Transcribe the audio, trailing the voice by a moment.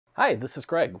Hi, this is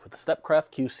Greg with the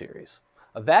Stepcraft Q.series.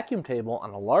 A vacuum table on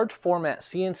a large format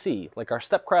CNC like our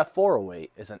Stepcraft 408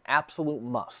 is an absolute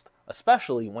must,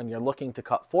 especially when you're looking to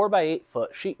cut 4x8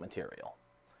 foot sheet material.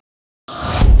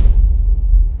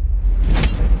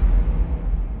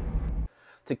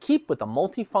 To keep with the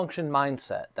multifunction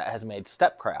mindset that has made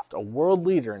Stepcraft a world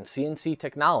leader in CNC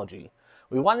technology,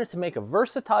 we wanted to make a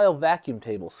versatile vacuum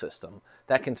table system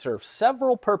that can serve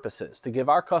several purposes to give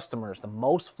our customers the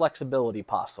most flexibility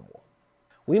possible.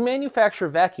 We manufacture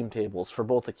vacuum tables for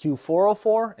both the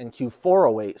Q404 and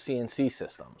Q408 CNC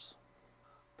systems.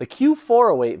 The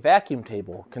Q408 vacuum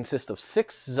table consists of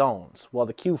 6 zones, while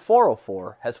the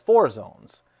Q404 has 4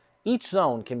 zones. Each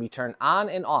zone can be turned on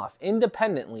and off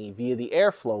independently via the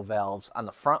airflow valves on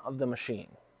the front of the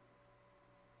machine.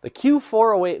 The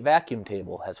Q408 vacuum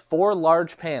table has 4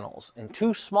 large panels and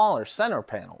 2 smaller center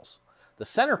panels. The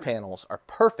center panels are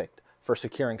perfect for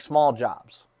securing small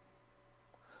jobs.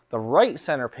 The right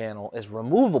center panel is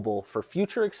removable for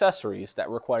future accessories that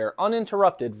require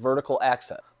uninterrupted vertical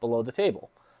access below the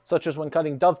table, such as when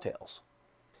cutting dovetails.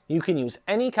 You can use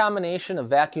any combination of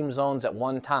vacuum zones at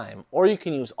one time, or you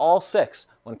can use all 6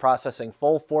 when processing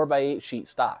full 4x8 sheet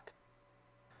stock.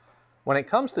 When it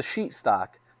comes to sheet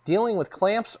stock, dealing with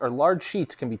clamps or large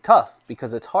sheets can be tough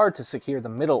because it's hard to secure the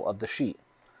middle of the sheet.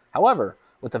 However,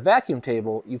 with the vacuum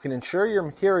table, you can ensure your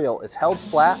material is held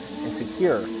flat and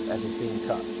secure as it's being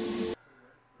cut.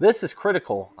 This is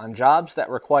critical on jobs that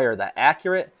require that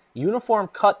accurate, uniform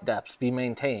cut depths be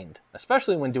maintained,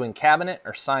 especially when doing cabinet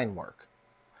or sign work.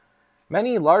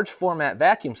 Many large format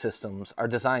vacuum systems are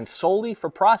designed solely for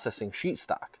processing sheet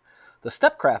stock. The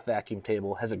Stepcraft vacuum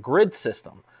table has a grid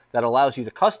system that allows you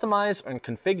to customize and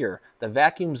configure the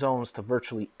vacuum zones to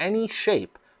virtually any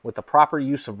shape with the proper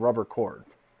use of rubber cord.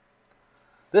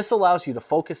 This allows you to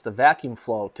focus the vacuum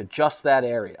flow to just that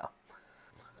area.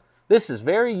 This is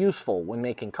very useful when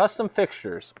making custom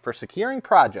fixtures for securing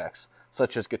projects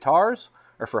such as guitars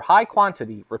or for high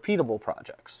quantity repeatable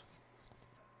projects.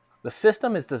 The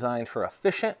system is designed for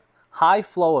efficient, high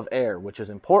flow of air, which is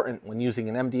important when using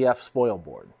an MDF spoil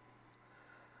board.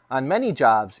 On many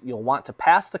jobs, you'll want to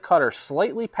pass the cutter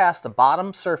slightly past the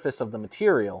bottom surface of the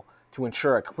material to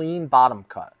ensure a clean bottom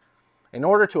cut. In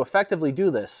order to effectively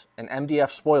do this, an MDF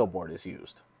spoil board is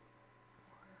used.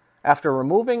 After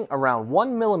removing around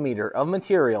 1 millimeter of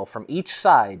material from each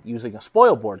side using a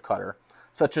spoil board cutter,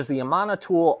 such as the Amana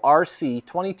Tool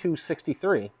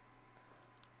RC2263,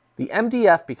 the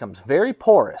MDF becomes very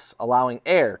porous, allowing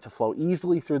air to flow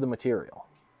easily through the material.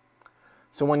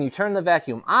 So when you turn the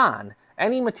vacuum on,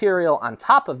 any material on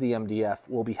top of the MDF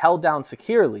will be held down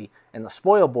securely and the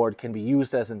spoil board can be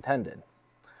used as intended.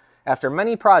 After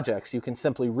many projects, you can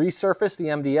simply resurface the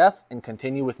MDF and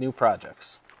continue with new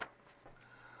projects.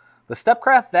 The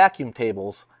Stepcraft vacuum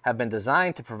tables have been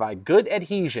designed to provide good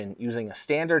adhesion using a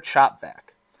standard shop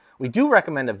vac. We do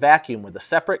recommend a vacuum with a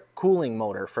separate cooling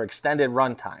motor for extended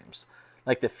run times,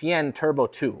 like the Fien Turbo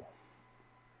 2.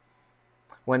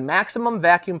 When maximum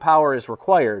vacuum power is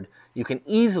required, you can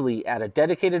easily add a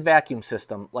dedicated vacuum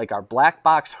system like our Black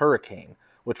Box Hurricane,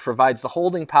 which provides the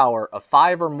holding power of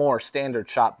 5 or more standard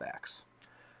shop vacs.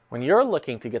 When you're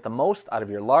looking to get the most out of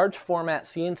your large format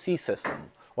CNC system,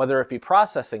 whether it be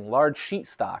processing large sheet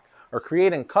stock or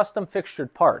creating custom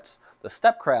fixtured parts, the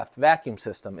Stepcraft vacuum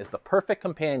system is the perfect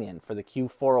companion for the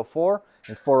Q404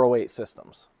 and 408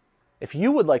 systems. If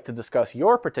you would like to discuss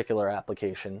your particular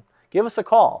application, give us a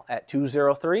call at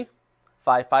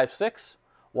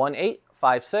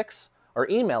 203-556-1856 or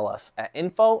email us at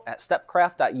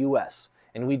info@stepcraft.us,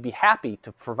 and we'd be happy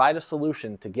to provide a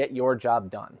solution to get your job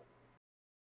done.